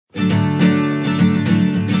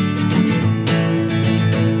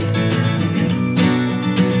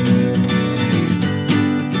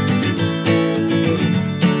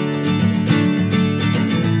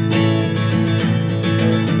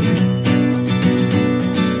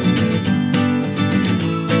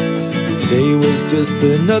Today was just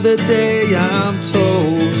another day, I'm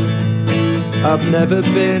told. I've never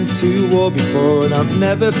been to war before, and I've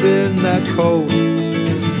never been that cold.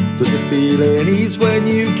 Does it feel at ease when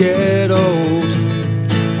you get old?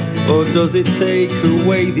 Or does it take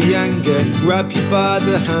away the anger, grab you by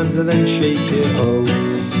the hand and then shake it? Oh,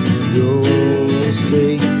 you'll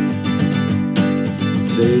see.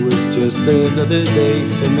 Today was just another day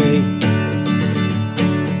for me.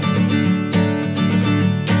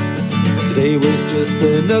 Today was just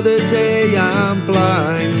another day, I'm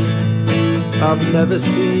blind. I've never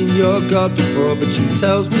seen your God before, but she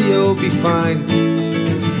tells me you'll be fine.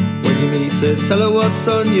 When you meet her, tell her what's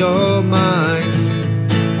on your mind.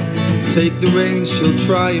 Take the reins, she'll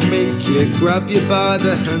try and make you, grab you by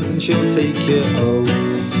the hands and she'll take you. Oh,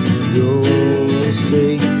 you'll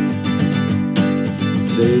see.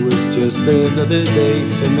 Today was just another day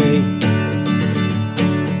for me.